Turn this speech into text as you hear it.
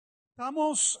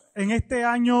Estamos en este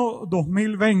año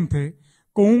 2020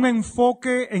 con un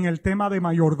enfoque en el tema de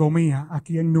mayordomía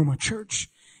aquí en Numa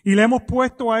Church. Y le hemos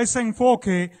puesto a ese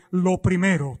enfoque lo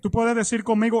primero. ¿Tú puedes decir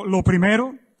conmigo lo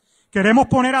primero? Queremos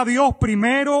poner a Dios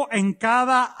primero en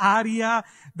cada área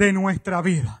de nuestra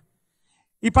vida.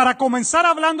 Y para comenzar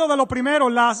hablando de lo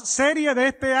primero, la serie de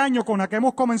este año con la que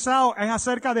hemos comenzado es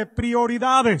acerca de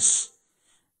prioridades.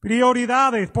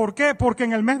 Prioridades. ¿Por qué? Porque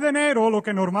en el mes de enero lo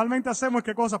que normalmente hacemos es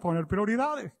 ¿qué cosa? Poner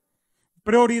prioridades.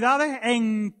 Prioridades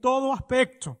en todo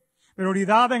aspecto.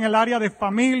 Prioridad en el área de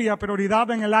familia,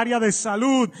 prioridad en el área de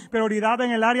salud, prioridad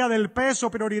en el área del peso,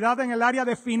 prioridad en el área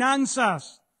de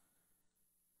finanzas.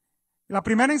 La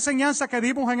primera enseñanza que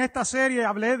dimos en esta serie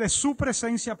hablé de su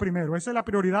presencia primero. Esa es la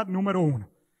prioridad número 1.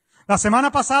 La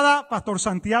semana pasada, Pastor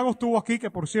Santiago estuvo aquí, que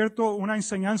por cierto, una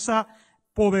enseñanza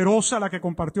poderosa la que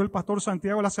compartió el Pastor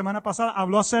Santiago la semana pasada,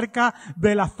 habló acerca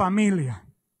de la familia.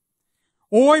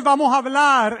 Hoy vamos a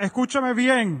hablar, escúchame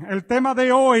bien, el tema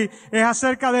de hoy es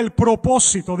acerca del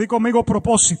propósito. Di conmigo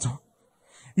propósito.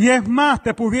 Y es más,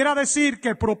 te pudiera decir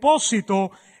que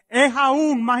propósito es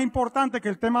aún más importante que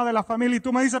el tema de la familia. Y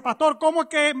tú me dices, pastor, ¿cómo es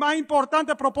que es más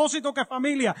importante propósito que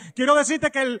familia? Quiero decirte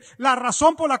que la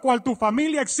razón por la cual tu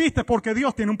familia existe es porque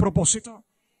Dios tiene un propósito.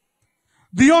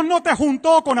 Dios no te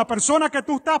juntó con la persona que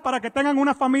tú estás para que tengan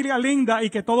una familia linda y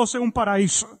que todo sea un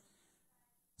paraíso.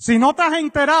 Si no te has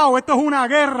enterado, esto es una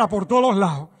guerra por todos los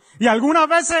lados. Y algunas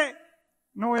veces,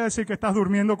 no voy a decir que estás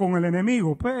durmiendo con el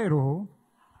enemigo, pero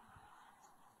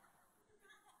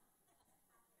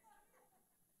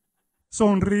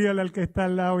sonríele al que está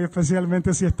al lado y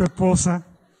especialmente si es tu esposa,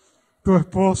 tu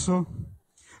esposo.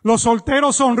 Los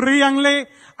solteros sonríanle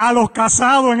a los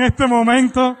casados en este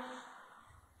momento.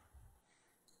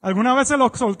 Algunas veces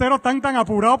los solteros están tan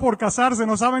apurados por casarse,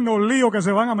 no saben los líos que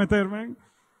se van a meter, ¿ven?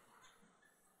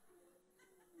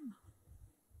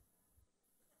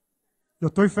 Yo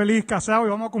estoy feliz casado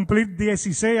y vamos a cumplir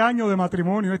 16 años de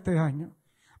matrimonio este año.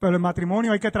 Pero el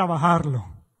matrimonio hay que trabajarlo.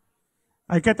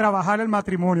 Hay que trabajar el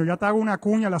matrimonio. Ya te hago una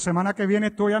cuña, la semana que viene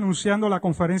estoy anunciando la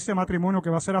conferencia de matrimonio que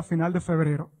va a ser a final de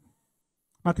febrero.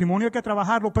 Matrimonio hay que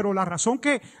trabajarlo, pero la razón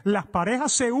que las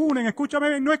parejas se unen, escúchame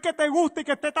bien, no es que te guste y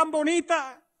que esté tan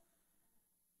bonita.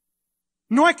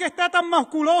 No es que esté tan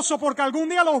musculoso, porque algún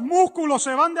día los músculos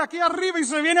se van de aquí arriba y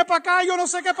se viene para acá y yo no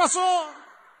sé qué pasó.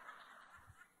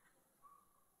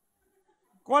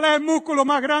 ¿Cuál es el músculo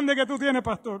más grande que tú tienes,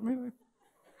 pastor? Mira.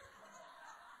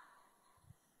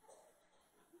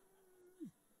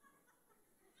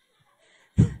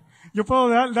 Yo puedo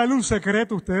darle un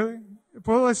secreto a ustedes.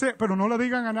 Puedo decir, pero no lo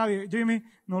digan a nadie. Jimmy,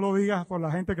 no lo digas por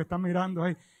la gente que está mirando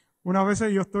ahí. Una vez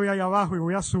yo estoy ahí abajo y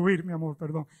voy a subir, mi amor,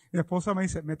 perdón. Mi esposa me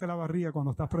dice, mete la barriga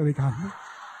cuando estás predicando.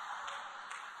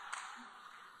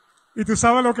 Y tú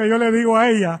sabes lo que yo le digo a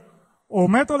ella. O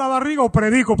meto la barriga o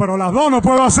predico, pero las dos no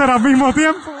puedo hacer al mismo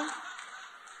tiempo.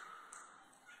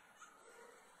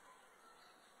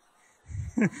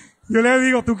 Yo le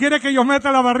digo, ¿tú quieres que yo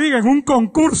meta la barriga? En un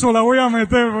concurso la voy a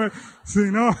meter, pues,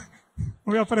 si no,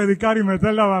 voy a predicar y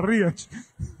meter la barriga.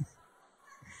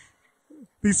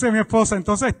 Dice mi esposa,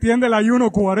 entonces extiende el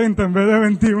ayuno 40 en vez de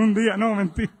 21 días. No,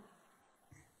 mentira.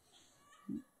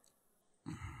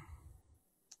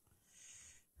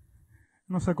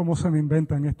 No sé cómo se me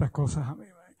inventan estas cosas a mí.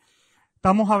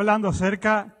 Estamos hablando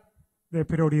acerca de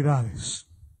prioridades.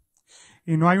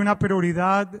 Y no hay una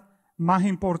prioridad más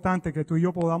importante que tú y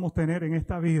yo podamos tener en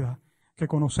esta vida que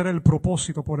conocer el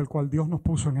propósito por el cual Dios nos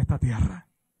puso en esta tierra.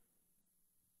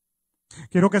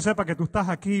 Quiero que sepa que tú estás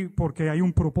aquí porque hay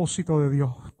un propósito de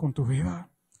Dios con tu vida.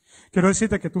 Quiero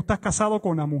decirte que tú estás casado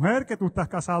con la mujer, que tú estás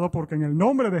casado porque en el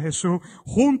nombre de Jesús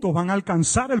juntos van a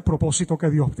alcanzar el propósito que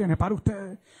Dios tiene para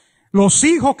ustedes. Los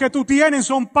hijos que tú tienes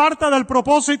son parte del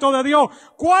propósito de Dios.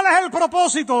 ¿Cuál es el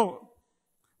propósito?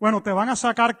 Bueno, te van a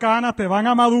sacar canas, te van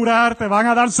a madurar, te van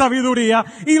a dar sabiduría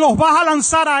y los vas a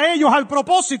lanzar a ellos al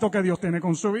propósito que Dios tiene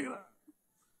con su vida.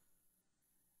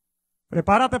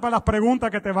 Prepárate para las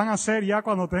preguntas que te van a hacer ya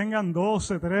cuando tengan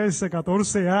 12, 13,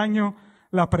 14 años.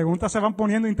 Las preguntas se van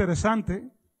poniendo interesantes.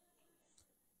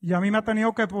 Y a mí me ha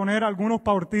tenido que poner algunos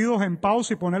partidos en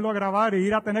pausa y ponerlo a grabar e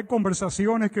ir a tener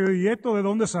conversaciones que, ¿y esto de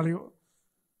dónde salió?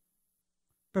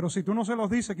 Pero si tú no se los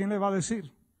dices, ¿quién le va a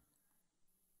decir?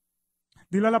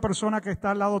 Dile a la persona que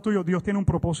está al lado tuyo, Dios tiene un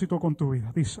propósito con tu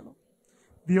vida. Díselo.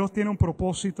 Dios tiene un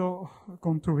propósito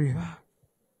con tu vida.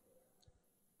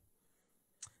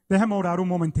 Déjame orar un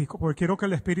momentico, porque quiero que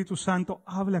el Espíritu Santo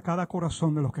hable a cada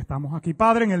corazón de los que estamos aquí.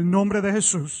 Padre, en el nombre de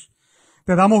Jesús,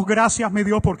 te damos gracias, mi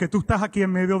Dios, porque tú estás aquí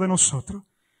en medio de nosotros.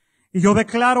 Y yo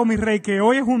declaro, mi Rey, que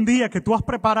hoy es un día que tú has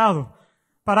preparado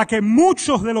para que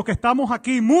muchos de los que estamos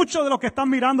aquí, muchos de los que están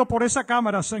mirando por esa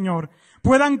cámara, Señor,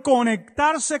 puedan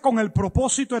conectarse con el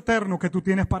propósito eterno que tú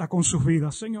tienes para con sus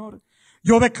vidas, Señor.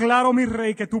 Yo declaro, mi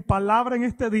Rey, que tu palabra en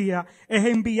este día es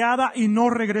enviada y no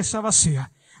regresa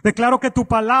vacía. Declaro que tu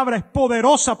palabra es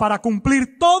poderosa para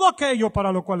cumplir todo aquello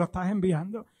para lo cual lo estás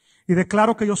enviando. Y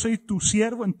declaro que yo soy tu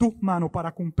siervo en tus manos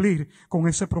para cumplir con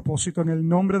ese propósito en el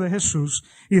nombre de Jesús.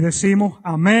 Y decimos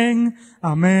amén,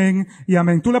 amén y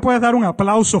amén. Tú le puedes dar un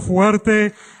aplauso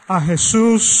fuerte a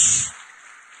Jesús.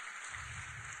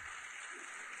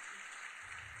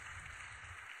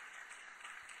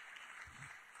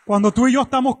 Cuando tú y yo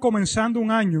estamos comenzando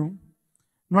un año,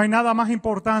 no hay nada más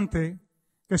importante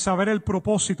que saber el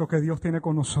propósito que Dios tiene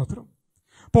con nosotros.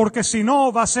 Porque si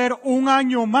no, va a ser un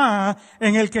año más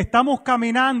en el que estamos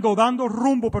caminando, dando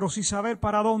rumbo, pero sin saber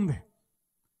para dónde.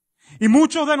 Y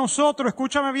muchos de nosotros,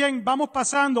 escúchame bien, vamos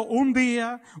pasando un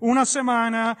día, una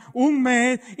semana, un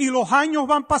mes, y los años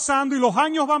van pasando, y los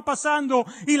años van pasando,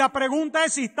 y la pregunta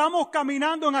es si estamos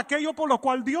caminando en aquello por lo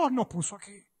cual Dios nos puso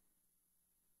aquí.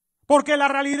 Porque la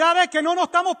realidad es que no nos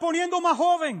estamos poniendo más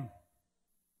joven.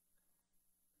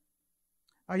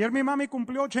 Ayer mi mami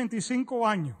cumplió 85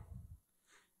 años.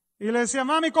 Y le decía,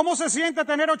 mami, ¿cómo se siente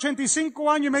tener 85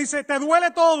 años? Y me dice, ¿te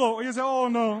duele todo? Y yo decía, oh,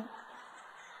 no.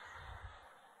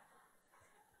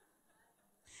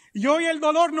 Y yo y el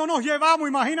dolor no nos llevamos,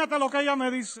 imagínate lo que ella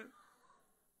me dice.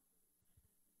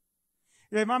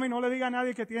 Y le dije, mami, no le diga a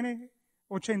nadie que tiene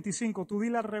 85, tú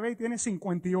dile al revés y tiene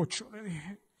 58, le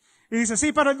dije. Y dice,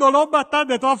 sí, pero el dolor va a estar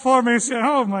de todas formas. Y dice,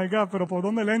 oh my God, pero ¿por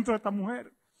dónde le entra a esta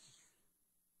mujer?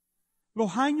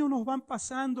 Los años nos van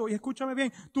pasando y escúchame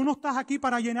bien, tú no estás aquí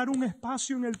para llenar un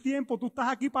espacio en el tiempo, tú estás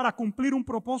aquí para cumplir un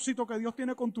propósito que Dios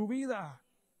tiene con tu vida.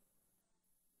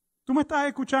 Tú me estás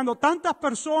escuchando. Tantas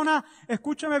personas,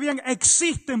 escúchame bien,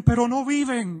 existen pero no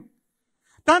viven.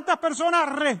 Tantas personas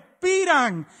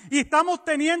respiran y estamos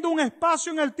teniendo un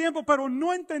espacio en el tiempo, pero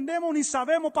no entendemos ni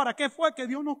sabemos para qué fue que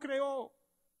Dios nos creó.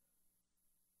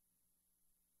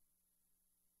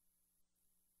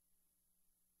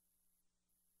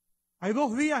 Hay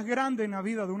dos días grandes en la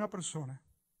vida de una persona.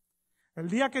 El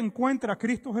día que encuentra a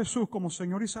Cristo Jesús como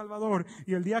Señor y Salvador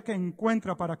y el día que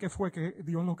encuentra para qué fue que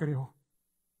Dios lo creó.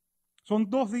 Son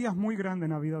dos días muy grandes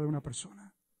en la vida de una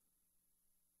persona.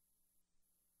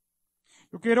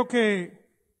 Yo quiero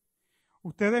que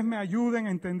ustedes me ayuden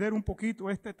a entender un poquito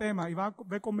este tema y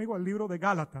ve conmigo al libro de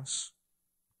Gálatas.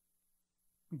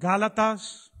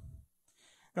 Gálatas,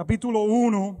 capítulo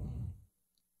 1.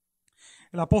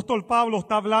 El apóstol Pablo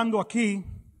está hablando aquí,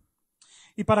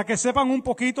 y para que sepan un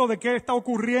poquito de qué está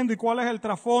ocurriendo y cuál es el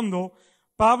trasfondo,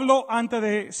 Pablo, antes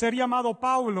de ser llamado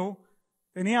Pablo,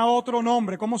 tenía otro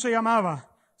nombre. ¿Cómo se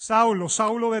llamaba? Saulo,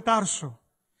 Saulo de Tarso.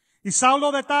 Y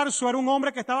Saulo de Tarso era un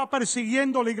hombre que estaba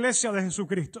persiguiendo la iglesia de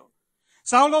Jesucristo.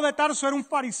 Saulo de Tarso era un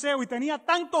fariseo y tenía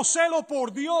tanto celo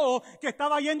por Dios que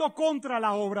estaba yendo contra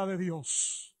la obra de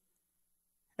Dios.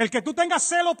 El que tú tengas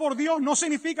celo por Dios no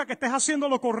significa que estés haciendo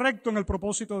lo correcto en el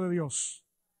propósito de Dios.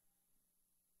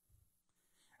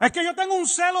 Es que yo tengo un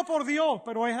celo por Dios,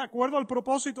 pero ¿es de acuerdo al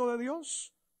propósito de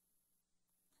Dios?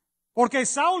 Porque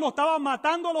Saulo estaba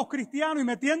matando a los cristianos y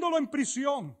metiéndolo en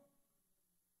prisión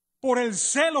por el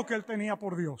celo que él tenía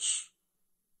por Dios.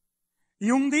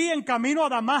 Y un día en camino a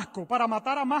Damasco para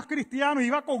matar a más cristianos,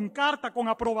 iba con carta, con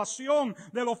aprobación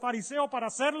de los fariseos para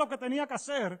hacer lo que tenía que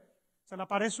hacer. Se le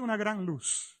aparece una gran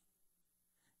luz.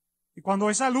 Y cuando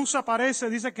esa luz aparece,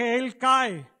 dice que él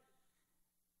cae.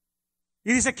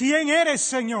 Y dice, ¿quién eres,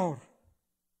 Señor?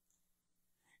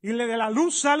 Y de la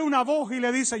luz sale una voz y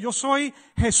le dice, yo soy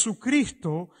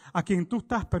Jesucristo a quien tú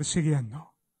estás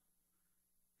persiguiendo.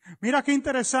 Mira qué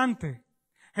interesante.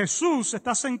 Jesús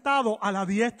está sentado a la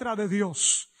diestra de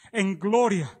Dios en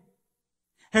gloria.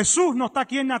 Jesús no está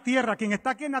aquí en la tierra, quien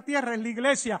está aquí en la tierra es la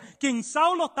iglesia. Quien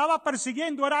Saulo estaba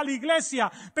persiguiendo era la iglesia,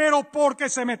 pero porque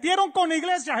se metieron con la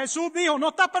iglesia, Jesús dijo, no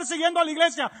estás persiguiendo a la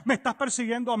iglesia, me estás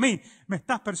persiguiendo a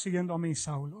mí,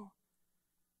 Saulo.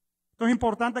 Esto es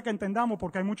importante que entendamos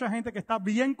porque hay mucha gente que está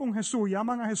bien con Jesús y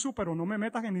aman a Jesús, pero no me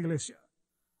metas en la iglesia.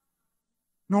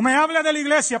 No me hables de la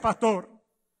iglesia, pastor.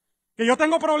 Que yo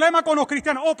tengo problemas con los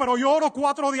cristianos. Oh, pero yo oro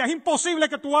 4 días. Es imposible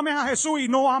que tú ames a Jesús y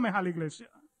no ames a la iglesia.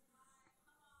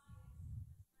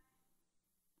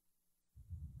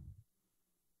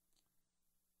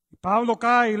 Pablo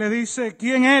cae y le dice,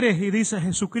 ¿quién eres? Y dice,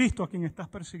 Jesucristo a quien estás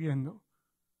persiguiendo.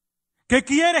 ¿Qué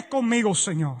quieres conmigo,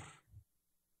 Señor?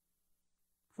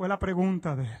 Fue la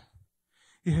pregunta de él.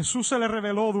 Y Jesús se le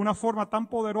reveló de una forma tan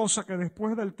poderosa que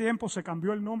después del tiempo se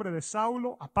cambió el nombre de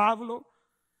Saulo a Pablo.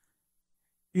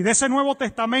 Y de ese Nuevo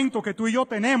Testamento que tú y yo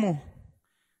tenemos,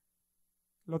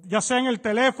 ya sea en el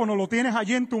teléfono, lo tienes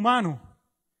allí en tu mano.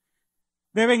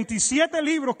 De 27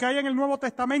 libros que hay en el Nuevo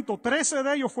Testamento, 13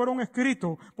 de ellos fueron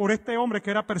escritos por este hombre que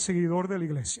era perseguidor de la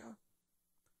iglesia.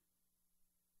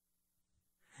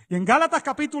 Y en Gálatas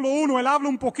capítulo 1 él habla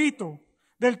un poquito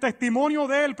del testimonio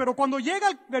de él, pero cuando llega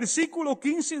al versículo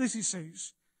 15 y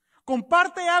 16,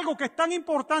 comparte algo que es tan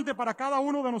importante para cada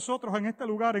uno de nosotros en este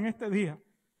lugar, en este día.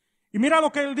 Y mira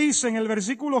lo que él dice en el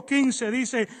versículo 15,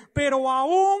 dice, pero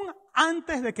aún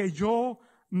antes de que yo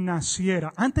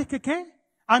naciera. ¿Antes que qué?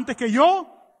 Antes que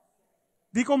yo,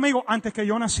 di conmigo, antes que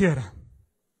yo naciera.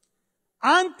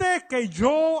 Antes que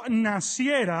yo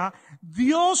naciera,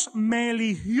 Dios me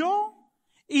eligió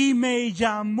y me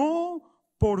llamó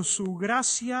por su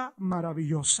gracia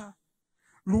maravillosa.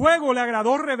 Luego le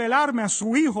agradó revelarme a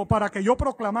su Hijo para que yo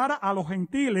proclamara a los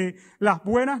gentiles las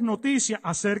buenas noticias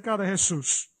acerca de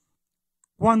Jesús.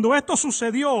 Cuando esto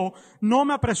sucedió, no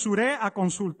me apresuré a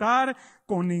consultar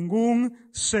con ningún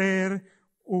ser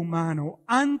humano.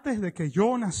 Antes de que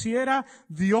yo naciera,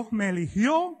 Dios me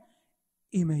eligió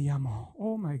y me llamó.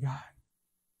 Oh my God.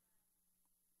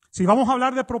 Si vamos a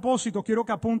hablar de propósito, quiero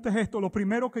que apuntes esto. Lo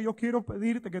primero que yo quiero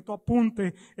pedirte que tú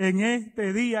apuntes en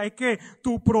este día es que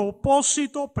tu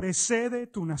propósito precede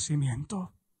tu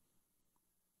nacimiento.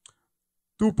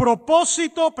 Tu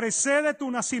propósito precede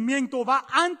tu nacimiento, va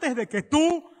antes de que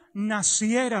tú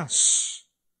nacieras.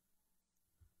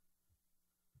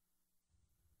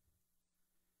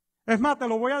 Es más, te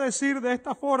lo voy a decir de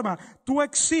esta forma. Tú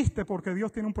existes porque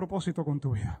Dios tiene un propósito con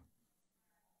tu vida.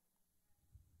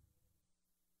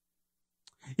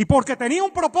 Y porque tenía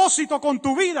un propósito con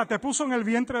tu vida, te puso en el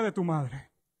vientre de tu madre.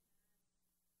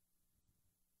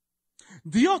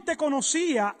 Dios te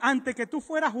conocía antes que tú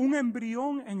fueras un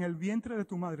embrión en el vientre de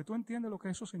tu madre. ¿Tú entiendes lo que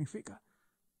eso significa?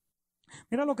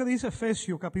 Mira lo que dice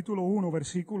Efesios capítulo 1,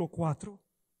 versículo 4.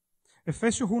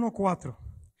 Efesios 1, 4.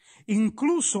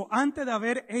 Incluso antes de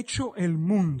haber hecho el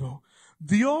mundo,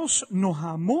 Dios nos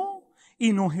amó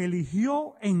y nos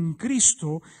eligió en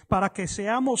Cristo para que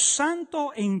seamos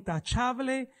santos e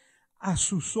intachables a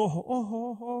sus ojos.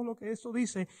 Ojo, ojo, lo que eso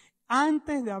dice.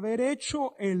 Antes de haber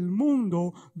hecho el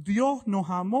mundo, Dios nos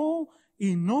amó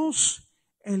y nos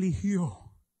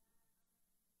eligió.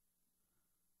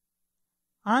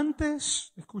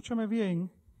 Antes, escúchame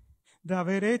bien, de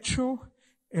haber hecho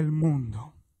el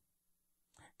mundo.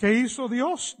 ¿Qué hizo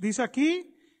Dios? Dice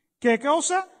aquí, ¿qué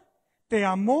cosa? Te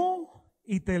amó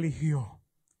y te eligió.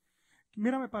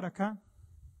 Mírame para acá.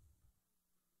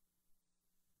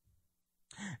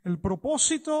 El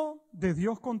propósito de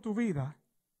Dios con tu vida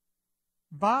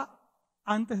va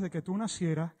antes de que tú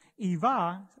nacieras y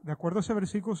va, de acuerdo a ese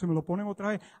versículo, se me lo ponen otra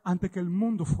vez, antes que el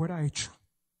mundo fuera hecho.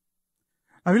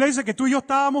 La Biblia dice que tú y yo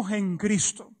estábamos en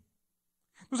Cristo.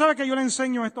 Tú sabes que yo le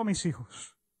enseño esto a mis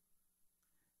hijos.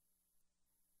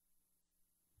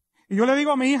 Y yo le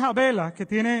digo a mi hija Bela, que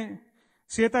tiene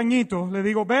 7 añitos, le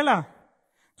digo, Bela,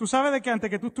 tú sabes de que antes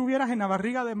que tú estuvieras en la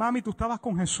barriga de mami, tú estabas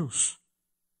con Jesús.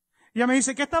 Y ella me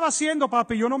dice, ¿qué estaba haciendo,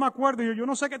 papi? Yo no me acuerdo. Y yo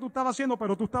no sé qué tú estabas haciendo,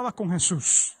 pero tú estabas con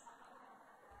Jesús.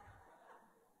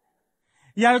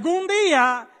 Y algún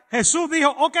día Jesús dijo,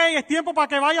 ok, es tiempo para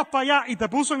que vayas para allá. Y te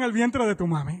puso en el vientre de tu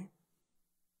mami.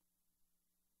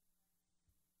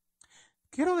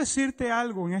 Quiero decirte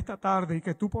algo en esta tarde y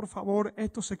que tú, por favor,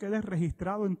 esto se quede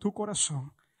registrado en tu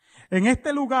corazón. En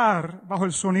este lugar, bajo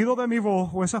el sonido de mi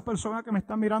voz, o esas personas que me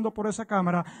están mirando por esa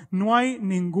cámara, no hay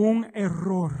ningún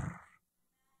error.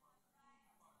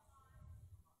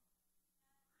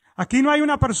 Aquí no hay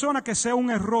una persona que sea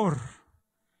un error.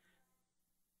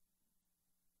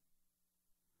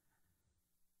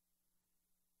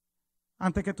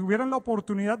 Antes que tuvieran la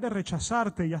oportunidad de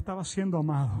rechazarte, ya estabas siendo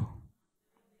amado.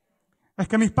 Es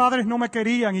que mis padres no me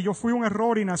querían y yo fui un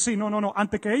error y nací. No.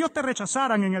 Antes que ellos te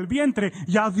rechazaran en el vientre,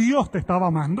 ya Dios te estaba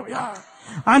amando. Ya.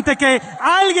 Antes que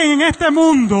alguien en este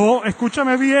mundo,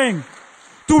 escúchame bien,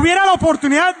 tuviera la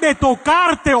oportunidad de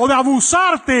tocarte o de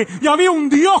abusarte, ya había un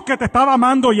Dios que te estaba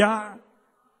amando ya.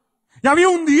 Ya había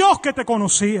un Dios que te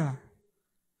conocía.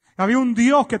 Ya había un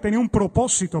Dios que tenía un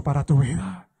propósito para tu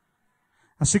vida.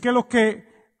 Así que los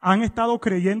que han estado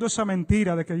creyendo esa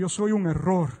mentira de que yo soy un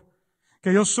error,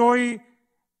 que yo soy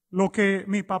lo que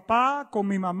mi papá con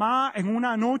mi mamá en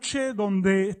una noche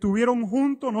donde estuvieron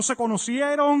juntos, no se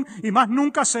conocieron y más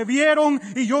nunca se vieron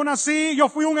y yo nací, yo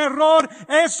fui un error,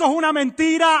 eso es una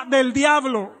mentira del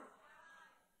diablo.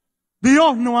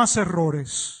 Dios no hace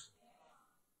errores.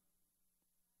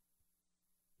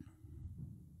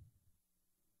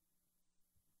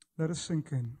 Let it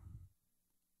sink in.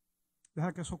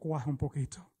 Deja que eso cuaje un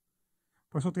poquito.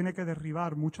 Por eso tiene que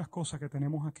derribar muchas cosas que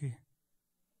tenemos aquí.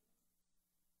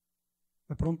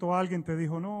 De pronto alguien te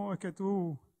dijo, no, es que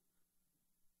tú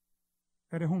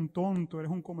eres un tonto, eres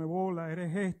un comebola,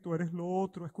 eres esto, eres lo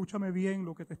otro. Escúchame bien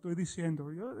lo que te estoy diciendo.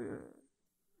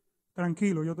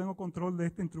 Tranquilo, yo tengo control de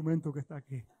este instrumento que está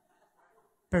aquí.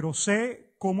 Pero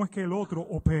sé cómo es que el otro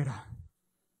opera.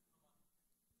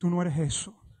 Tú no eres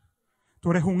eso.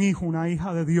 Tú eres un hijo, una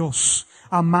hija de Dios,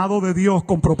 amado de Dios,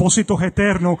 con propósitos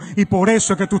eternos. Y por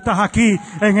eso es que tú estás aquí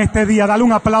en este día. Dale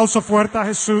un aplauso fuerte a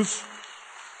Jesús.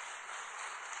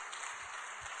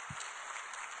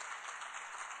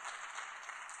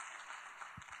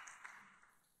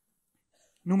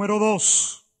 Número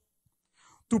 2.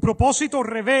 Tu propósito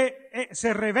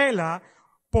se revela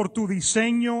por tu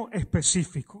diseño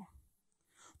específico.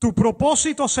 Tu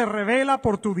propósito se revela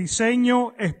por tu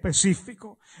diseño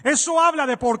específico. Eso habla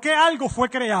de por qué algo fue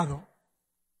creado.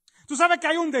 Tú sabes que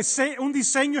hay un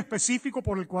diseño específico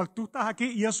por el cual tú estás aquí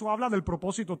y eso habla del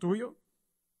propósito tuyo.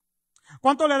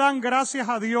 ¿Cuánto le dan gracias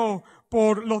a Dios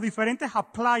por los diferentes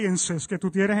appliances que tú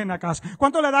tienes en la casa?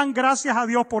 ¿Cuánto le dan gracias a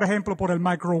Dios, por ejemplo, por el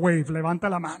microwave? Levanta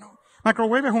la mano.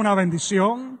 Microwave es una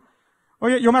bendición.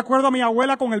 Oye, yo me acuerdo a mi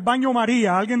abuela con el baño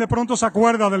María. ¿Alguien de pronto se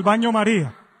acuerda del baño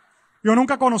María? Yo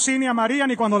nunca conocí ni a María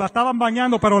ni cuando la estaban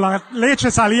bañando, pero la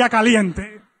leche salía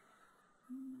caliente.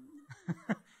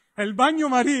 El baño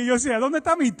María. Y yo decía, ¿dónde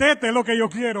está mi tete? Es lo que yo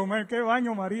quiero. ¿Qué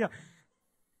baño María?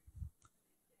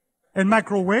 El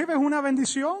microwave es una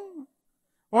bendición.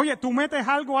 Oye, tú metes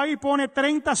algo ahí y pone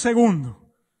 30 segundos.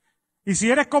 Y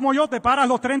si eres como yo, te paras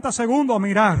los 30 segundos a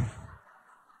mirar.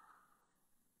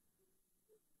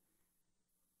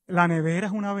 La nevera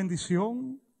es una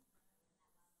bendición.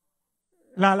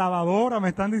 La lavadora, me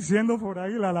están diciendo por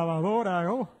ahí, la lavadora.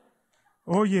 Oh.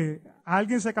 Oye,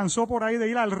 alguien se cansó por ahí de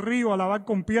ir al río a lavar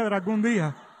con piedra algún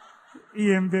día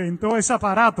y inventó ese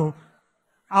aparato.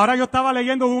 Ahora yo estaba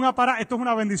leyendo de un aparato, esto es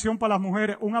una bendición para las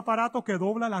mujeres, un aparato que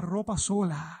dobla la ropa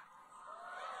sola.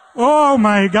 Oh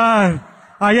my God,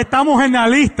 ahí estamos en la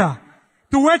lista.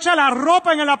 Tú echas la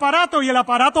ropa en el aparato y el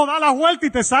aparato da la vuelta y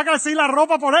te saca así la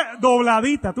ropa por ahí,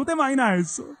 dobladita. ¿Tú te imaginas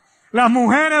eso? Las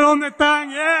mujeres, ¿dónde están?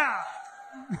 Yeah.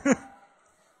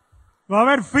 Va a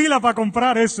haber fila para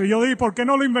comprar eso. Y yo dije, ¿por qué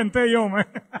no lo inventé yo?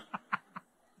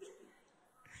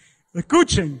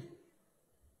 Escuchen.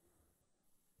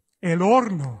 El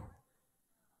horno.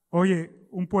 Oye,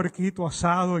 un puerquito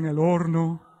asado en el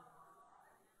horno.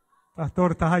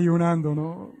 Pastor, estás ayunando,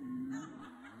 ¿no?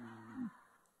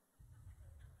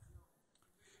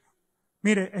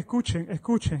 Mire,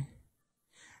 escuchen.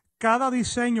 Cada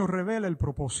diseño revela el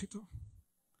propósito.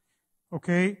 ¿Ok?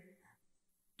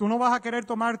 Tú no vas a querer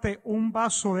tomarte un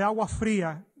vaso de agua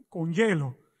fría con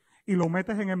hielo y lo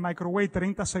metes en el microwave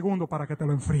 30 segundos para que te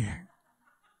lo enfríe.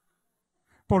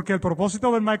 Porque el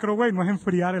propósito del microwave no es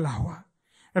enfriar el agua.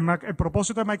 El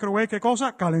propósito del microwave, ¿qué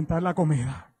cosa? Calentar la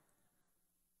comida.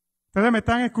 Ustedes me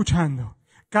están escuchando.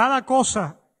 Cada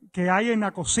cosa que hay en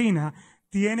la cocina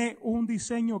tiene un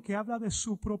diseño que habla de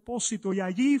su propósito y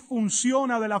allí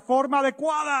funciona de la forma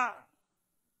adecuada.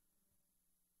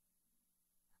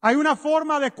 Hay una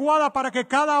forma adecuada para que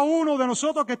cada uno de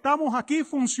nosotros que estamos aquí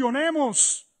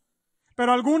funcionemos.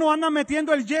 Pero algunos andan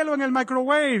metiendo el hielo en el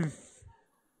microwave.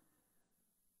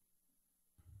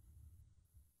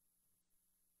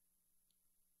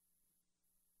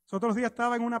 Los otros días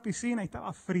estaba en una piscina y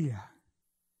estaba fría.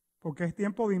 Porque es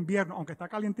tiempo de invierno, aunque está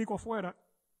calientico afuera,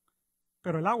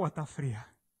 pero el agua está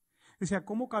fría. Decía,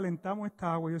 ¿cómo calentamos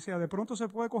esta agua? Y yo decía, de pronto se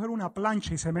puede coger una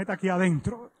plancha y se mete aquí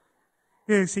adentro.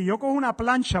 Si yo cojo una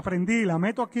plancha, prendí y la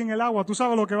meto aquí en el agua, ¿tú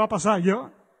sabes lo que va a pasar?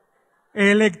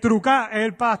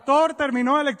 El pastor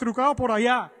terminó electrocutado por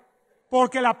allá.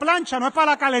 Porque la plancha no es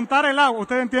para calentar el agua.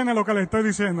 Ustedes entienden lo que les estoy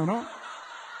diciendo, ¿no?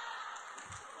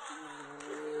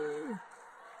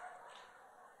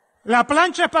 La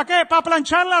plancha es ¿para qué? Para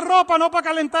planchar la ropa, no para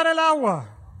calentar el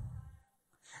agua.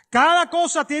 Cada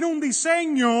cosa tiene un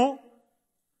diseño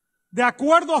de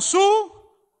acuerdo a su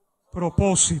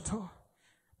propósito.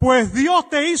 Pues Dios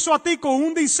te hizo a ti con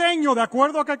un diseño de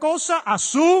acuerdo a qué cosa, a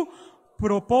su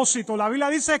propósito. La Biblia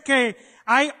dice que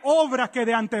hay obras que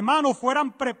de antemano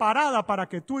fueran preparadas para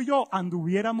que tú y yo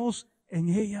anduviéramos en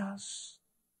ellas.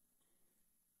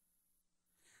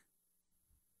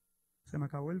 Se me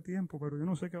acabó el tiempo, pero yo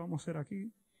no sé qué vamos a hacer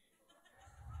aquí.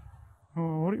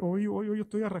 Hoy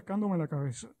estoy arrascándome la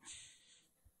cabeza.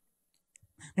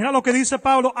 Mira lo que dice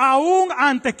Pablo, aún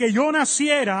antes que yo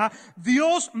naciera,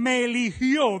 Dios me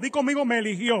eligió, di conmigo, me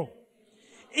eligió,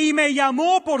 y me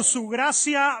llamó por su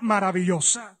gracia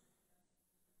maravillosa.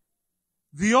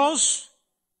 Dios,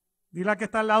 dile a que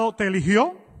está al lado, te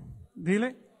eligió,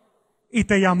 dile, y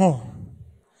te llamó.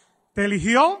 Te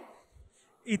eligió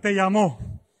y te llamó.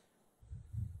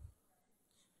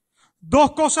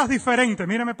 Dos cosas diferentes,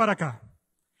 míreme para acá.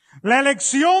 La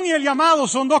elección y el llamado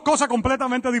son dos cosas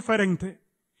completamente diferentes.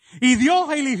 Y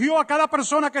Dios eligió a cada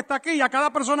persona que está aquí y a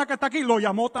cada persona que está aquí lo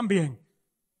llamó también.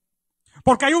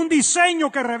 Porque hay un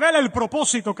diseño que revela el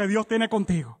propósito que Dios tiene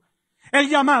contigo. El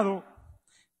llamado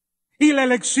y la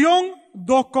elección,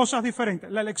 dos cosas diferentes.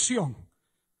 La elección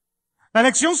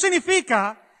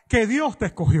significa que Dios te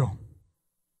escogió.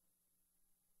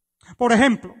 Por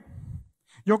ejemplo,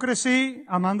 yo crecí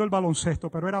amando el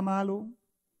baloncesto, pero era malo.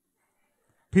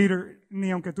 Peter, ni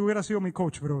aunque tú hubieras sido mi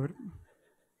coach, brother.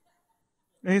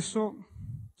 Eso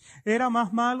era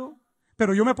más malo,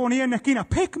 pero yo me ponía en la esquina,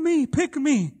 pick me.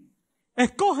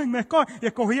 Escógenme. Y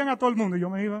escogían a todo el mundo y yo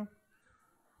me iba.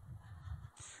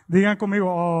 Digan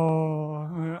conmigo,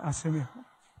 así mismo.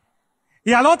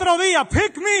 Y al otro día,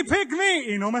 pick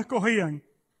me, y no me escogían.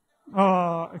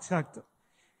 Exacto.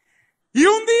 Y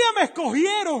un día me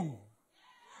escogieron.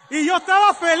 Y yo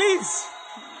estaba feliz.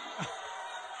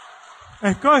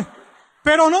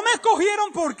 Pero no me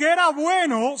escogieron porque era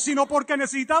bueno, sino porque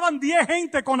necesitaban 10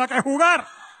 gente con la que jugar.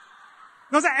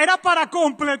 Entonces, era para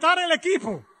completar el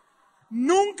equipo.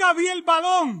 Nunca vi el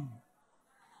balón.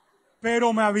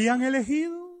 Pero me habían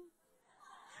elegido.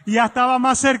 Y ya estaba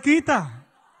más cerquita.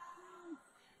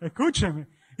 Escúcheme.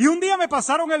 Y un día me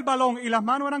pasaron el balón y las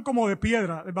manos eran como de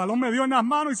piedra. El balón me dio en las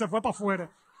manos y se fue para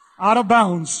afuera. Out of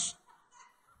bounds.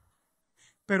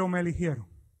 Pero me eligieron.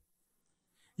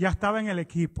 Ya estaba en el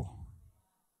equipo.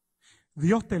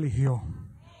 Dios te eligió.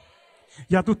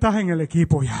 Ya tú estás en el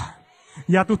equipo ya.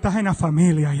 Ya tú estás en la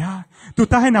familia ya. Tú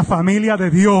estás en la familia de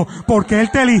Dios porque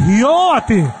Él te eligió a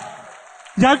ti.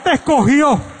 Ya Él te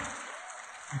escogió.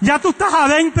 Ya tú estás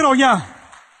adentro ya.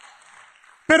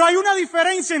 Pero hay una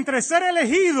diferencia entre ser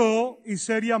elegido y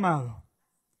ser llamado.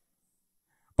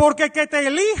 Porque que te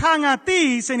elijan a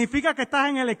ti significa que estás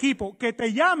en el equipo. Que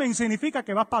te llamen significa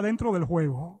que vas para dentro del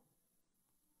juego.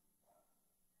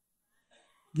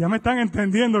 Ya me están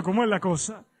entendiendo cómo es la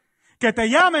cosa. Que te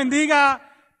llamen, diga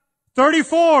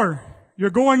 34,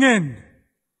 you're going in.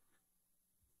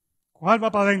 ¿Cuál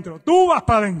va para adentro? Tú vas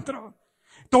para adentro.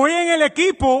 Estoy en el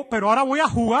equipo, pero ahora voy a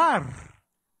jugar.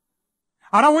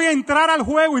 Ahora voy a entrar al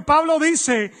juego. Y Pablo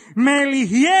dice, me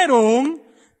eligieron,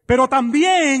 pero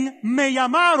también me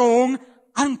llamaron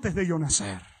antes de yo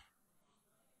nacer.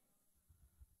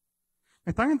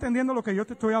 ¿Me están entendiendo lo que yo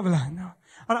te estoy hablando?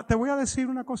 Ahora, te voy a decir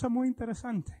una cosa muy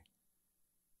interesante.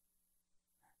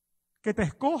 Que te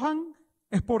escojan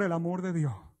es por el amor de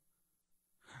Dios.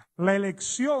 La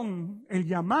elección, el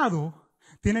llamado,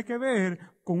 tiene que ver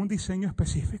con un diseño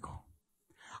específico.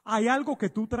 Hay algo que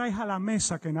tú traes a la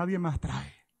mesa que nadie más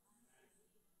trae.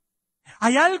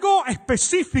 Hay algo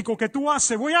específico que tú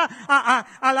haces. Voy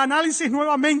al análisis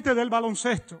nuevamente del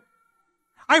baloncesto.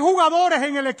 Hay jugadores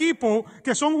en el equipo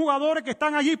que son jugadores que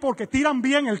están allí porque tiran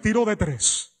bien el tiro de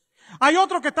tres. Hay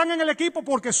otros que están en el equipo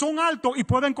porque son altos y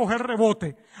pueden coger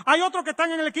rebote. Hay otros que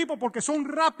están en el equipo porque son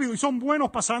rápidos y son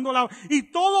buenos pasando la...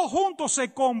 Y todos juntos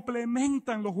se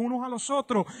complementan los unos a los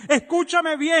otros.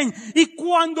 Escúchame bien. Y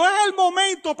cuando es el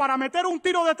momento para meter un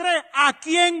tiro de tres, ¿a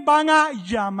quién van a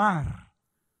llamar?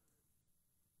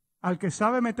 Al que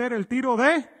sabe meter el tiro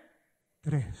de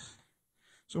tres.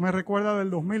 Eso me recuerda del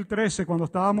 2013 cuando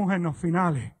estábamos en los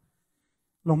finales.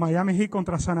 Los Miami Heat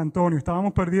contra San Antonio.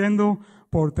 Estábamos perdiendo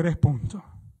por 3 puntos.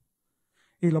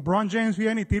 Y LeBron James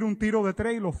viene y tira un tiro de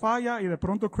 3 y lo falla. Y de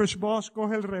pronto Chris Bosh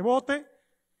coge el rebote.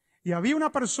 Y había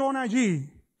una persona allí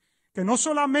que no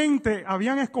solamente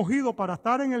habían escogido para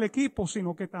estar en el equipo,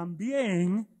 sino que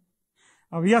también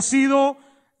había sido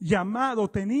llamado.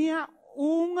 Tenía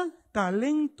un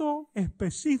talento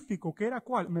específico que era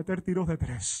 ¿cuál? Meter tiros de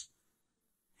 3.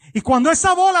 Y cuando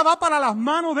esa bola va para las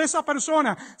manos de esa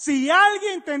persona, si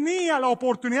alguien tenía la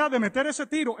oportunidad de meter ese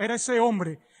tiro, era ese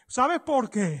hombre. ¿Sabes por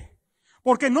qué?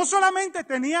 Porque no solamente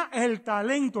tenía el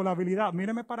talento, la habilidad,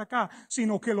 míreme para acá,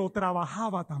 sino que lo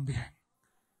trabajaba también.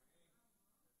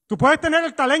 Tú puedes tener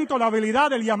el talento, la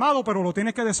habilidad, el llamado, pero lo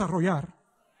tienes que desarrollar.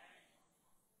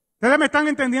 Ustedes me están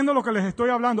entendiendo lo que les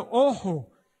estoy hablando.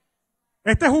 Ojo,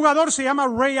 este jugador se llama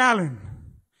Ray Allen.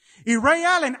 Y Ray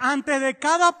Allen, antes de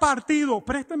cada partido,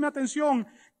 préstenme atención,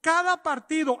 cada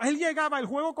partido, él llegaba, el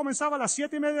juego comenzaba a las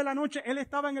 7:30 de la noche, él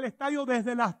estaba en el estadio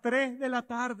desde las 3 de la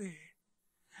tarde,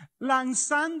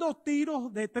 lanzando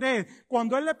tiros de 3.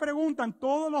 Cuando él le preguntan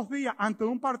todos los días, antes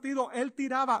de un partido, él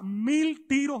tiraba 1000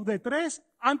 tiros de 3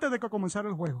 antes de que comenzara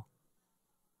el juego.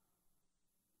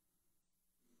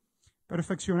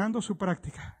 Perfeccionando su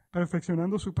práctica,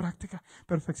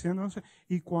 perfeccionándose.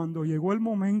 Y cuando llegó el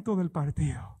momento del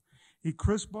partido, y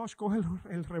Chris Bosh coge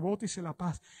el rebote y se la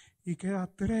pasa. Y queda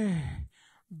 3,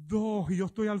 2, y yo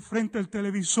estoy al frente del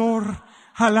televisor,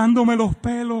 jalándome los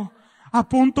pelos, a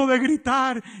punto de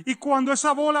gritar. Y cuando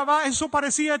esa bola va, eso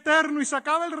parecía eterno, y se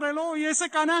acaba el reloj, y ese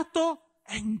canasto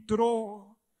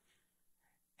entró.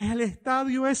 El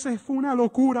estadio ese fue una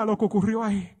locura lo que ocurrió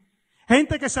ahí.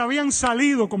 Gente que se habían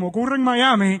salido, como ocurre en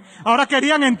Miami, ahora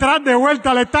querían entrar de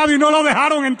vuelta al estadio y no lo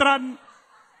dejaron entrar.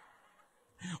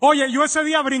 Oye, yo ese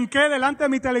día brinqué delante de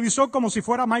mi televisor como si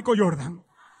fuera Michael Jordan.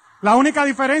 La única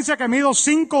diferencia es que mido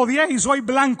 5'10" y soy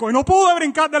blanco, y no pude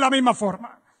brincar de la misma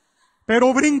forma.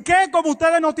 Pero brinqué como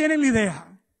ustedes no tienen ni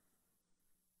idea.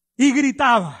 Y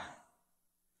gritaba.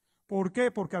 ¿Por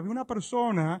qué? Porque había una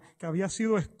persona que había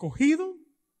sido escogido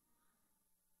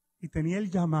y tenía el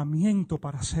llamamiento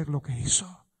para hacer lo que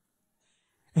hizo.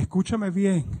 Escúchame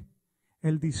bien,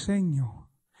 el diseño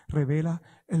revela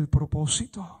el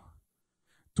propósito.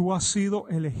 Tú has sido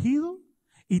elegido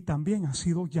y también has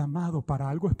sido llamado para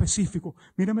algo específico.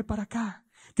 Mírame para acá,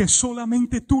 que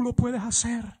solamente tú lo puedes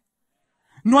hacer.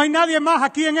 No hay nadie más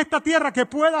aquí en esta tierra que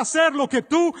pueda hacer lo que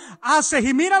tú haces.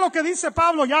 Y mira lo que dice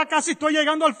Pablo, ya casi estoy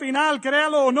llegando al final,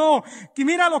 créalo o no. Y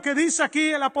mira lo que dice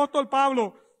aquí el apóstol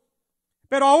Pablo.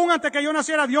 Pero aún antes que yo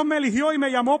naciera, Dios me eligió y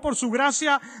me llamó por su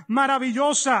gracia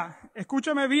maravillosa.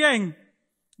 Escúchame bien.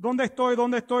 ¿Dónde estoy?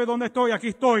 ¿Dónde estoy? ¿Dónde estoy? Aquí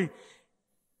estoy.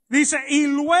 Dice, y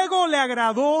luego le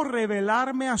agradó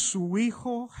revelarme a su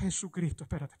Hijo Jesucristo.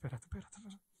 Espérate.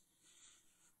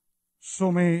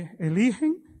 So me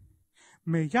eligen,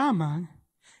 me llaman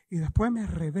y después me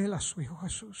revela a su Hijo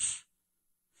Jesús.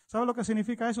 ¿Sabe lo que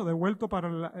significa eso? Devuelto para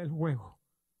el juego.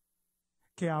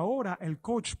 Que ahora el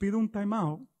coach pide un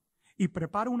timeout y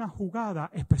prepara una jugada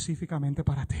específicamente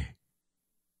para ti.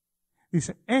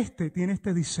 Dice, tiene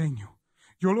este diseño.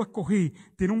 Yo lo escogí.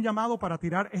 Tiene un llamado para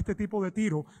tirar este tipo de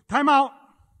tiro. Time out.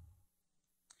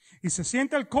 Y se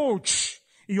siente el coach.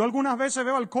 Y yo algunas veces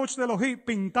veo al coach de los Heat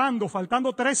pintando,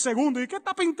 faltando 3 segundos. ¿Y qué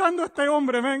está pintando este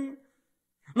hombre, ven?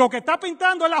 Lo que está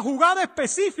pintando es la jugada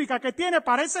específica que tiene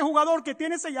para ese jugador que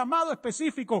tiene ese llamado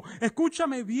específico.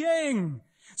 Escúchame bien.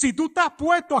 Si tú estás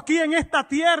puesto aquí en esta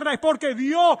tierra es porque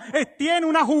Dios tiene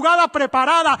una jugada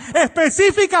preparada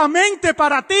específicamente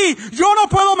para ti. Yo no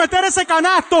puedo meter ese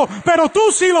canasto, pero tú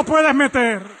sí lo puedes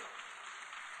meter.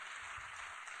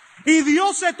 Y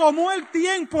Dios se tomó el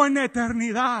tiempo en la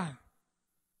eternidad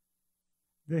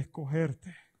de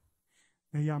escogerte,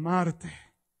 de llamarte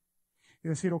y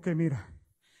decir, ok, mira,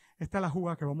 esta es la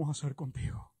jugada que vamos a hacer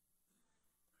contigo.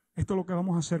 Esto es lo que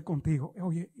vamos a hacer contigo.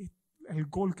 Oye, el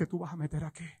gol que tú vas a meter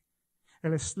aquí.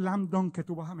 El slam dunk que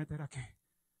tú vas a meter aquí.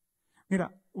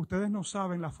 Mira, ustedes no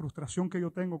saben la frustración que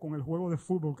yo tengo con el juego de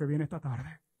fútbol que viene esta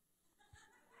tarde.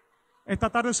 Esta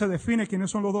tarde se define quiénes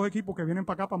son los 2 equipos que vienen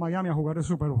para acá, para Miami, a jugar el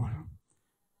Super Bowl.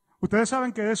 Ustedes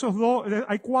saben que de esos 2,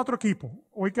 hay 4 equipos.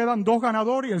 Hoy quedan 2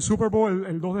 ganadores y el Super Bowl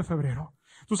el 2 de febrero.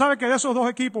 Tú sabes que de esos 2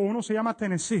 equipos, uno se llama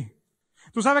Tennessee.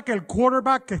 Tú sabes que el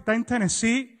quarterback que está en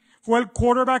Tennessee fue el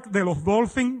quarterback de los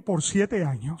Dolphins por 7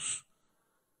 años.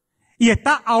 Y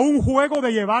está a un juego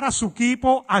de llevar a su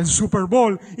equipo al Super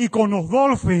Bowl. Y con los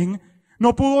Dolphins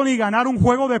no pudo ni ganar un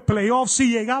juego de playoffs si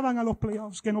llegaban a los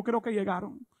playoffs, que no creo que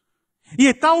llegaron. Y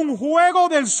está a un juego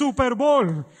del Super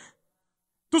Bowl.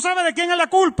 ¿Tú sabes de quién es la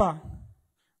culpa?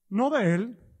 No de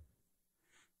él.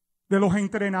 De los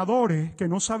entrenadores que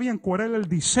no sabían cuál era el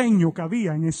diseño que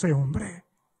había en ese hombre.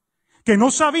 Que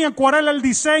no sabían cuál era el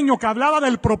diseño que hablaba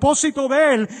del propósito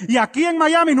de él. Y aquí en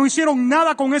Miami no hicieron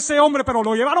nada con ese hombre, pero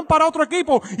lo llevaron para otro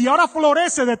equipo y ahora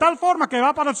florece de tal forma que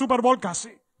va para el Super Bowl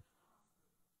casi.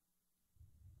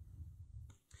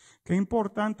 Qué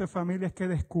importante, familia, es que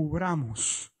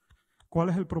descubramos cuál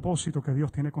es el propósito que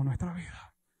Dios tiene con nuestra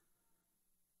vida.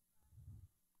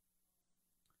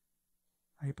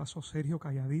 Ahí pasó Sergio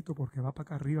calladito porque va para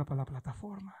acá arriba, para la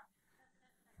plataforma.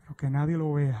 Pero que nadie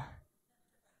lo vea.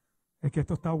 Es que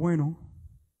esto está bueno.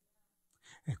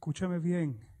 Escúchame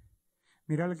bien.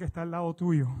 Mira al que está al lado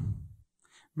tuyo.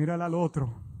 Mírala al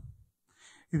otro.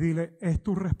 Y dile, es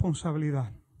tu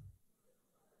responsabilidad.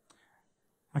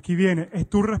 Aquí viene, es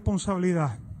tu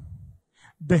responsabilidad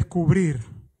descubrir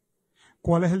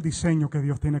cuál es el diseño que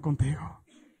Dios tiene contigo.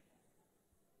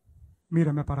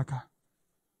 Mírame para acá.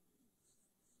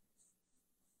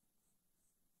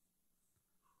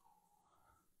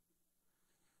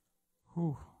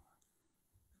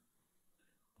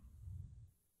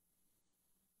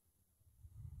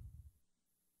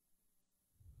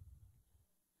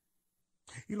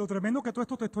 Y lo tremendo que todo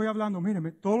esto te estoy hablando,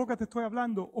 míreme, todo lo que te estoy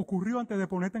hablando ocurrió antes de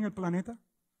ponerte en el planeta.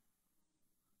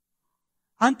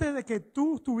 Antes de que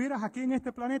tú estuvieras aquí en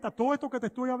este planeta, todo esto que te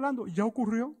estoy hablando ya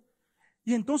ocurrió.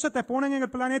 Y entonces te ponen en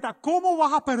el planeta. ¿Cómo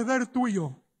vas a perder tú y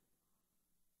yo?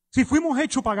 Si fuimos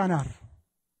hechos para ganar.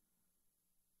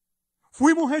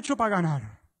 Fuimos hechos para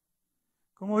ganar.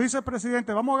 Como dice el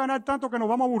presidente, vamos a ganar tanto que nos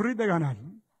vamos a aburrir de ganar.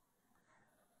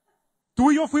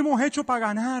 Tú y yo fuimos hechos para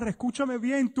ganar. Escúchame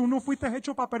bien, tú no fuiste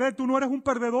hecho para perder, tú no eres un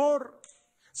perdedor.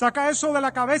 Saca eso de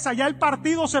la cabeza, ya el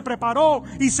partido se preparó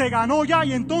y se ganó ya,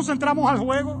 y entonces entramos al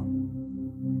juego.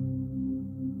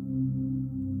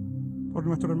 Por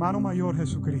nuestro hermano mayor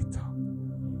Jesucristo,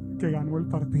 que ganó el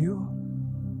partido.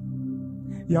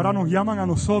 Y ahora nos llaman a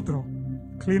nosotros,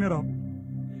 clean it up.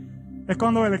 Es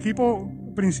cuando el equipo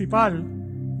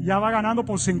principal ya va ganando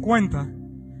por 50.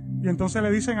 Y entonces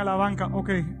le dicen a la banca, ok,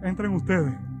 entren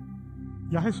ustedes.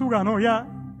 Ya Jesús ganó,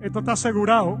 ya, esto está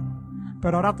asegurado.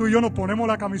 Pero ahora tú y yo nos ponemos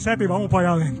la camiseta y vamos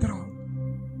para allá adentro.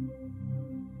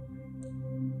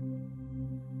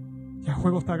 Ya el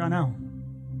juego está ganado.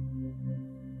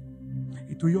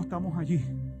 Y tú y yo estamos allí.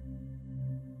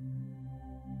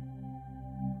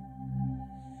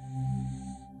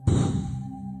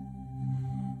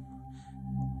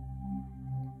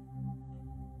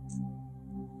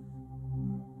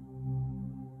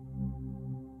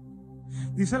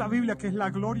 Dice la Biblia que es la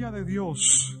gloria de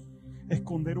Dios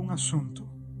esconder un asunto,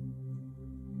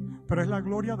 pero es la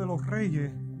gloria de los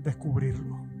reyes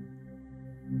descubrirlo.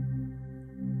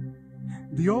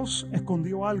 Dios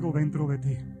escondió algo dentro de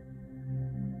ti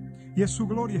y es su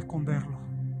gloria esconderlo,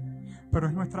 pero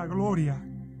es nuestra gloria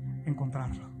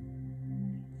encontrarlo.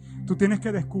 Tú tienes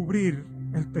que descubrir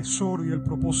el tesoro y el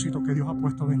propósito que Dios ha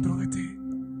puesto dentro de ti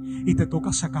y te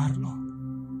toca sacarlo.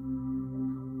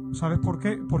 ¿Sabes por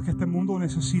qué? Porque este mundo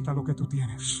necesita lo que tú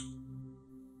tienes.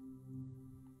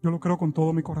 Yo lo creo con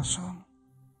todo mi corazón.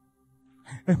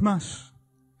 Es más,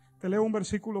 te leo un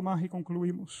versículo más y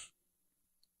concluimos.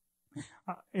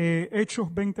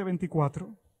 Hechos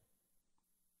 20:24.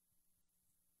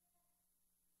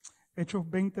 Hechos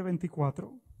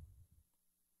 20:24.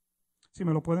 Si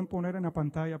me lo pueden poner en la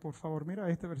pantalla, por favor. Mira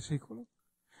este versículo.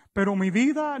 Pero mi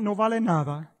vida no vale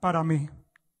nada para mí,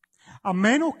 a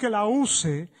menos que la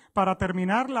use para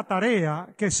terminar la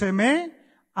tarea que me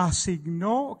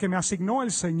asignó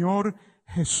el Señor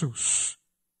Jesús.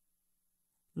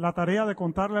 La tarea de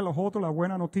contarle a los otros la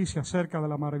buena noticia acerca de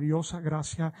la maravillosa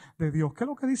gracia de Dios. ¿Qué es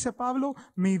lo que dice Pablo?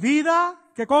 Mi vida,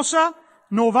 ¿qué cosa?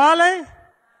 No vale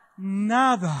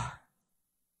nada.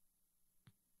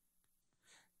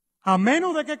 A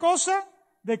menos de qué cosa?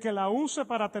 De que la use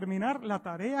para terminar la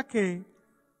tarea que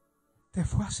te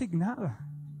fue asignada.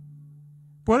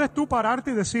 ¿Puedes tú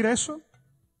pararte y decir eso?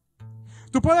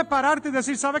 Tú puedes pararte y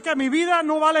decir, ¿sabes qué? Mi vida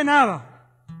no vale nada,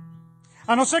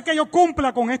 a no ser que yo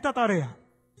cumpla con esta tarea.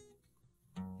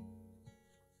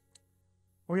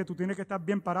 Oye, tú tienes que estar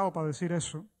bien parado para decir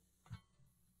eso.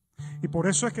 Y por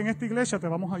eso es que en esta iglesia te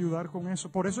vamos a ayudar con eso.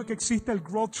 Por eso es que existe el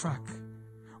Growth Track.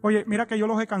 Oye, mira que yo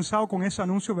los he cansado con ese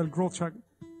anuncio del Growth Track.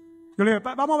 Yo le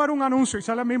digo, vamos a ver un anuncio, y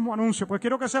sale el mismo anuncio. Pues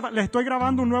quiero que sepa, le estoy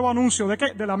grabando un nuevo anuncio. ¿De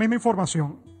qué? De la misma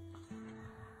información.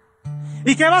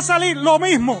 ¿Y qué va a salir? Lo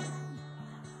mismo.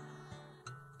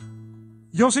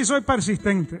 Yo sí soy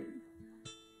persistente.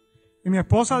 Y mi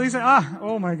esposa dice,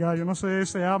 oh my God, yo no sé,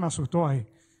 ese me asustó ahí.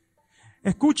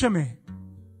 Escúcheme,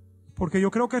 porque yo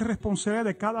creo que es responsabilidad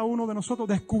de cada uno de nosotros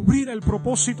descubrir el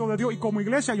propósito de Dios. Y como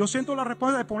iglesia yo siento la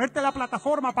responsabilidad de ponerte la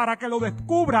plataforma para que lo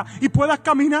descubra y puedas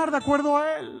caminar de acuerdo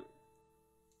a Él.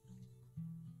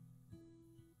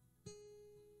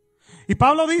 Y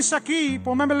Pablo dice aquí,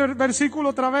 ponme el versículo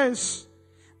otra vez,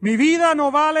 mi vida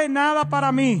no vale nada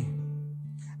para mí,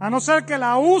 a no ser que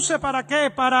la use ¿para qué?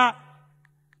 Para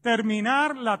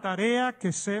terminar la tarea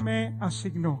que se me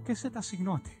asignó. ¿Qué se te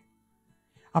asignó a ti?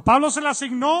 A Pablo se le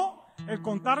asignó el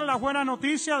contarle la buena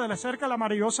noticia de acerca de la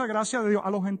maravillosa gracia de Dios a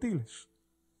los gentiles.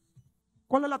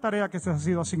 ¿Cuál es la tarea que te ha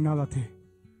sido asignada a ti?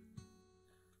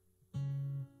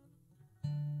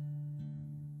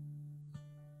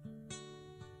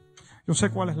 Yo sé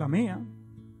cuál es la mía.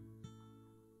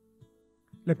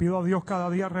 Le pido a Dios cada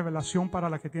día revelación para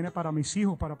la que tiene para mis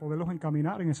hijos, para poderlos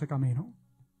encaminar en ese camino.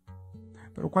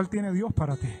 Pero ¿cuál tiene Dios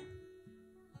para ti?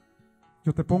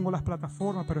 Yo te pongo las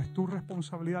plataformas, pero es tu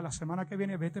responsabilidad. La semana que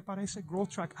viene vete para ese Growth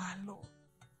Track, hazlo.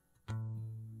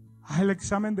 Haz el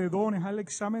examen de dones, haz el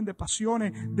examen de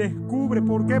pasiones, descubre.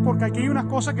 ¿Por qué? Porque aquí hay unas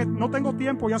cosas que no tengo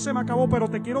tiempo, ya se me acabó, pero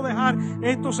te quiero dejar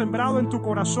esto sembrado en tu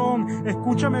corazón.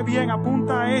 Escúchame bien,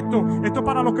 apunta a esto. Esto es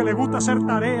para los que les gusta hacer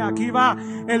tarea. Aquí va.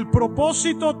 El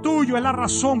propósito tuyo es la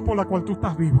razón por la cual tú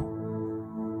estás vivo.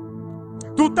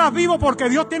 Tú estás vivo porque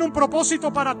Dios tiene un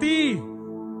propósito para ti.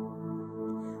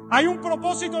 Hay un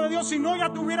propósito de Dios, si no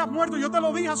ya te hubieras muerto. Yo te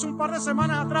lo dije hace un par de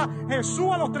semanas atrás. Jesús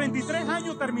a los 33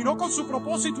 años terminó con su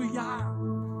propósito y ya.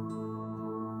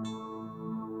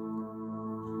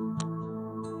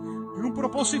 Hay un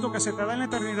propósito que se te da en la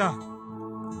eternidad.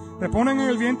 Te ponen en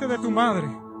el vientre de tu madre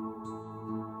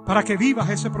para que vivas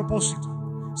ese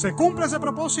propósito. Se cumple ese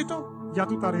propósito, ya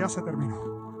tu tarea se terminó.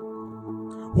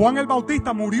 Juan el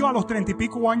Bautista murió a los 30 y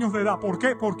pico años de edad. ¿Por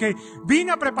qué? Porque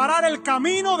vine a preparar el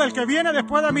camino del que viene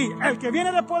después de mí. El que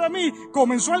viene después de mí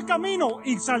comenzó el camino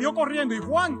y salió corriendo. Y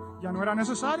Juan ya no era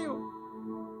necesario.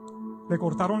 Le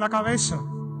cortaron la cabeza.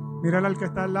 Mírale al que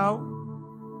está al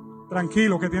lado.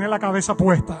 Tranquilo, que tiene la cabeza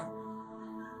puesta.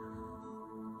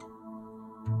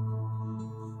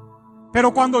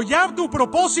 Pero cuando ya tu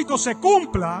propósito se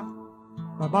cumpla,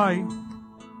 bye bye,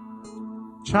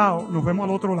 chao, nos vemos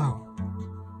al otro lado.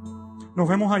 Nos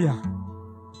vemos allá.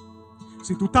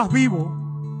 Si tú estás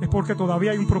vivo, es porque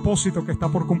todavía hay un propósito que está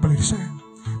por cumplirse.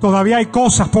 Todavía hay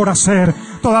cosas por hacer.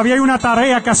 Todavía hay una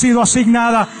tarea que ha sido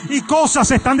asignada y cosas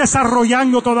se están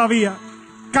desarrollando todavía.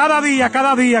 Cada día,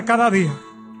 cada día, cada día.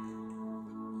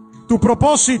 Tu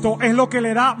propósito es lo que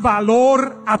le da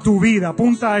valor a tu vida.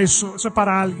 Apunta a eso. Eso es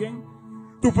para alguien.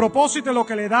 Tu propósito es lo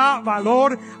que le da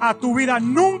valor a tu vida.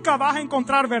 Nunca vas a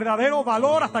encontrar verdadero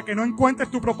valor hasta que no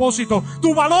encuentres tu propósito.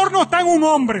 Tu valor no está en un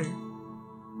hombre.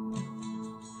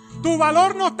 Tu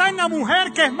valor no está en la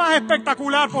mujer que es más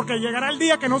espectacular, porque llegará el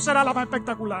día que no será la más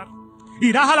espectacular.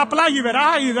 Irás a la playa y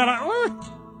verás y dirás,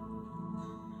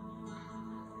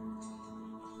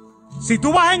 si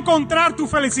tú vas a encontrar tu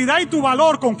felicidad y tu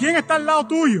valor con quien está al lado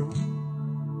tuyo,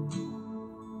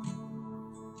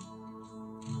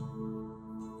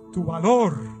 tu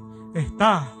valor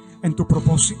está en tu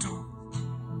propósito.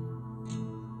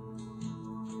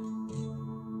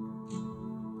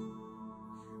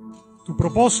 Tu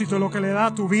propósito es lo que le da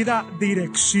a tu vida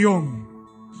dirección.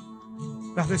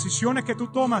 Las decisiones que tú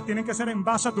tomas tienen que ser en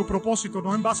base a tu propósito,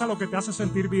 no en base a lo que te hace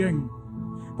sentir bien.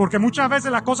 Porque muchas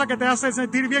veces las cosas que te hacen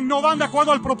sentir bien no van de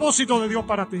acuerdo al propósito de Dios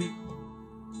para ti.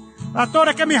 Pastor,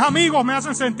 es que mis amigos me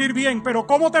hacen sentir bien, pero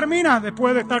 ¿cómo terminas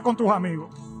después de estar con tus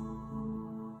amigos?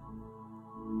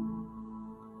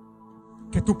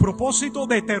 Que tu propósito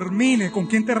determine con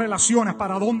quién te relacionas,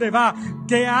 para dónde vas,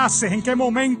 qué haces, en qué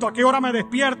momento, a qué hora me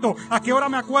despierto, a qué hora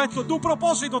me acuesto. Tu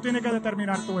propósito tiene que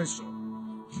determinar todo eso.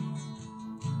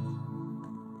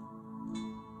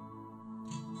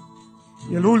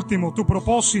 Y el último, tu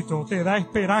propósito te da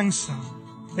esperanza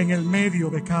en el medio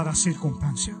de cada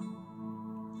circunstancia.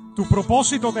 Tu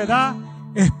propósito te da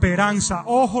esperanza.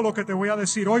 Ojo lo que te voy a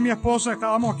decir. Hoy mi esposa,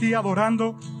 estábamos aquí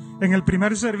adorando en el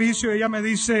primer servicio, ella me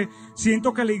dice,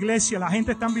 siento que la iglesia, la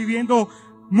gente están viviendo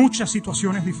muchas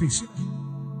situaciones difíciles.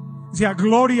 Decía,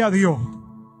 gloria a Dios,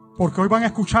 porque hoy van a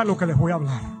escuchar lo que les voy a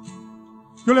hablar.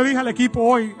 Yo le dije al equipo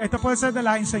hoy, esta puede ser de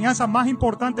las enseñanzas más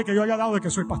importantes que yo haya dado de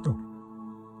que soy pastor.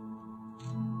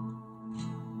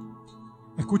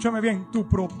 Escúchame bien, tu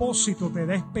propósito te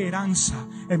da esperanza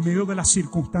en medio de las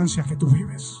circunstancias que tú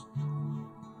vives.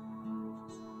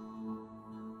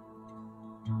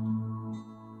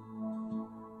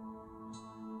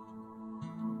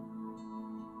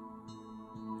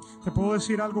 ¿Te puedo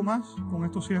decir algo más? Con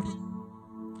esto cierro.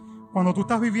 Cuando tú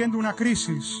estás viviendo una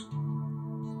crisis,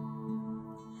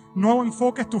 no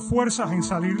enfoques tus fuerzas en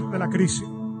salir de la crisis.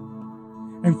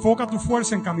 Enfoca tu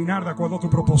fuerza en caminar de acuerdo a tu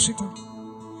propósito.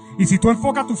 Y si tú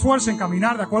enfocas tu fuerza en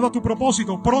caminar de acuerdo a tu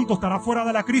propósito, pronto estarás fuera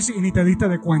de la crisis y ni te diste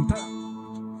de cuenta.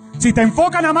 Si te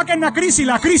enfocas nada más que en la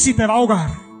crisis te va a ahogar.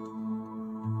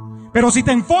 Pero si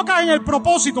te enfocas en el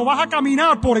propósito, vas a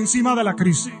caminar por encima de la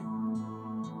crisis.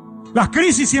 Las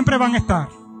crisis siempre van a estar.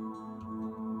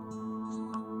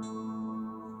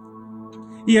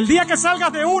 Y el día que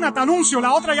salgas de una, te anuncio,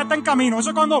 la otra ya está en camino. Eso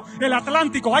es cuando el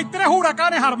Atlántico, hay 3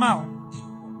 huracanes armados.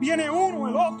 Viene uno,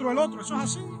 el otro. Eso es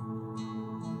así.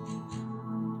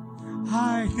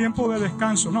 Ay, tiempo de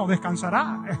descanso. No,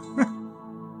 descansará.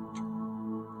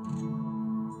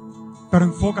 Pero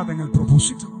enfócate en el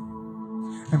propósito.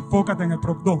 Enfócate en el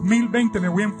propósito. 2020 me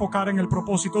voy a enfocar en el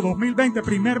propósito. 2020,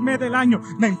 primer mes del año,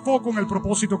 me enfoco en el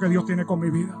propósito que Dios tiene con mi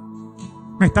vida.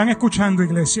 ¿Me están escuchando,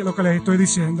 iglesia, lo que les estoy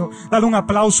diciendo? Dale un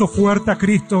aplauso fuerte a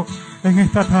Cristo en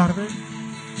esta tarde.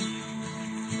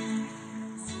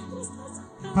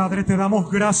 Padre, te damos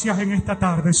gracias en esta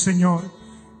tarde, Señor.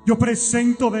 Yo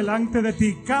presento delante de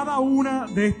ti cada una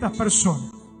de estas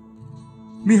personas,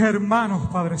 mis hermanos,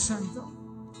 Padre Santo,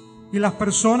 y las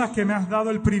personas que me has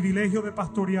dado el privilegio de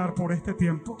pastorear por este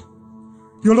tiempo.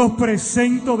 Yo los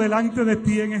presento delante de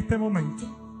ti en este momento.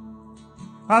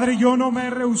 Padre, yo no me he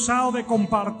rehusado de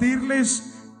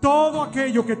compartirles todo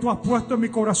aquello que tú has puesto en mi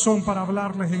corazón para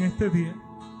hablarles en este día.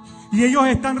 Y ellos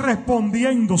están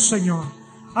respondiendo, Señor,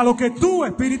 a lo que tú,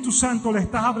 Espíritu Santo, le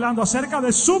estás hablando acerca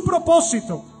de su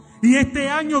propósito y este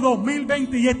año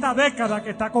 2020 y esta década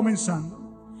que está comenzando.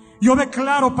 Yo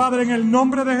declaro, Padre, en el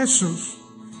nombre de Jesús,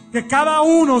 que cada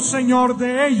uno, Señor,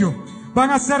 de ellos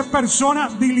van a ser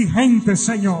personas diligentes,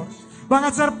 Señor. Van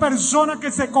a ser personas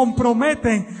que se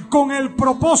comprometen con el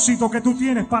propósito que tú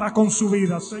tienes para con su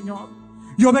vida, Señor.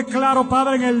 Yo declaro,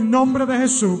 Padre, en el nombre de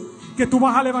Jesús, que tú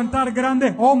vas a levantar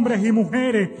grandes hombres y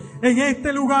mujeres en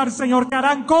este lugar, Señor, que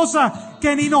harán cosas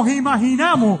que ni nos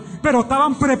imaginamos, pero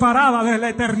estaban preparadas desde la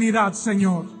eternidad,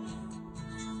 Señor.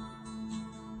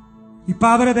 Y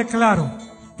Padre, declaro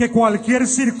que cualquier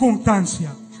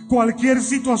circunstancia, cualquier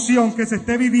situación que se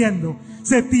esté viviendo,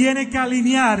 se tiene que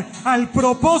alinear al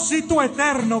propósito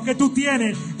eterno que tú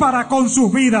tienes para con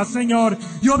sus vidas, Señor.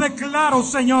 Yo declaro,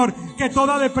 Señor, que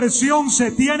toda depresión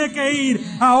se tiene que ir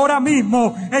ahora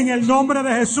mismo en el nombre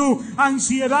de Jesús.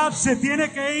 Ansiedad se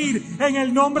tiene que ir en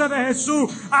el nombre de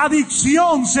Jesús.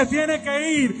 Adicción se tiene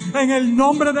que ir en el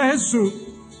nombre de Jesús.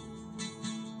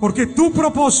 Porque tu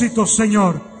propósito,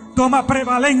 Señor, toma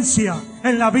prevalencia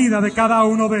en la vida de cada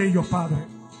uno de ellos, Padre.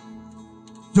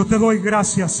 Yo te doy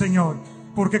gracias, Señor,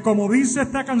 porque como dice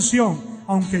esta canción,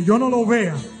 aunque yo no lo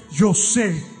vea, yo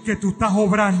sé que tú estás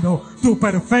obrando tu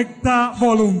perfecta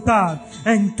voluntad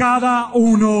en cada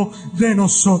uno de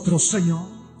nosotros, Señor.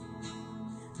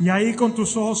 Y ahí con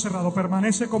tus ojos cerrados,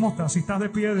 permanece como estás. Si estás de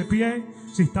pie,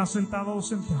 si estás sentado,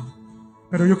 sentado.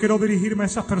 Pero yo quiero dirigirme a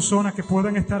esas personas que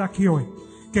pueden estar aquí hoy,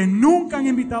 que nunca han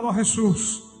invitado a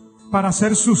Jesús para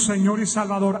ser su Señor y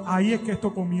Salvador. Ahí es que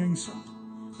esto comienza.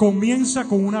 Comienza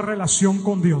con una relación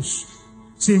con Dios.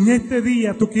 Si en este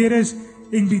día tú quieres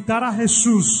invitar a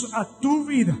Jesús a tu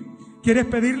vida, quieres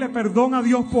pedirle perdón a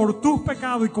Dios por tus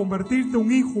pecados y convertirte en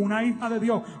un hijo, una hija de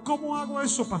Dios. ¿Cómo hago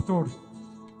eso, pastor?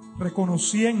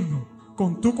 Reconociendo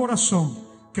con tu corazón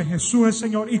que Jesús es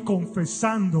Señor y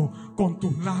confesando con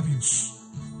tus labios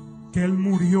que Él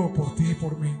murió por ti y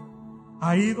por mí.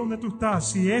 Ahí donde tú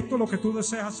estás, si esto es lo que tú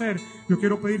deseas hacer, yo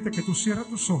quiero pedirte que tú cierres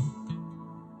tus ojos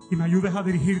y me ayudes a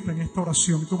dirigirte en esta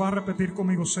oración. Y tú vas a repetir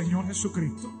conmigo: Señor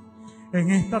Jesucristo, en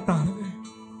esta tarde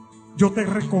yo te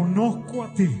reconozco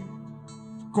a ti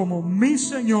como mi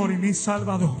Señor y mi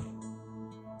Salvador.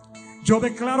 Yo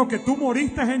declaro que tú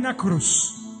moriste en la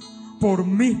cruz por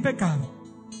mis pecados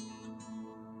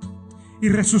y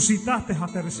resucitaste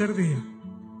al tercer día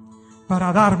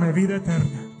para darme vida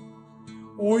eterna.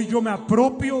 Hoy yo me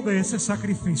apropio de ese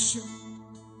sacrificio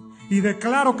y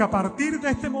declaro que a partir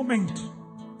de este momento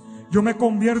yo me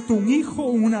convierto en un hijo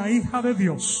o una hija de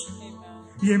Dios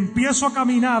y empiezo a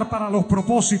caminar para los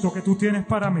propósitos que tú tienes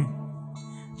para mí.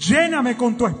 Lléname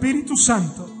con tu Espíritu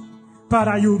Santo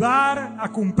para ayudar a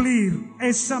cumplir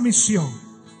esa misión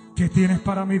que tienes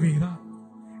para mi vida.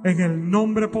 En el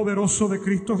nombre poderoso de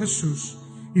Cristo Jesús.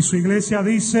 Y su iglesia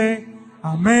dice: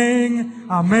 amén,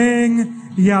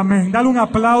 amén y amén. Dale un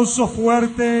aplauso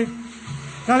fuerte.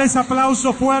 Dale ese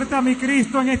aplauso fuerte a mi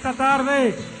Cristo en esta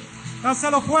tarde.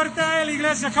 Dáselo fuerte a Él,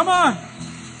 iglesia. Come on.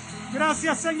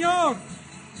 Gracias, Señor.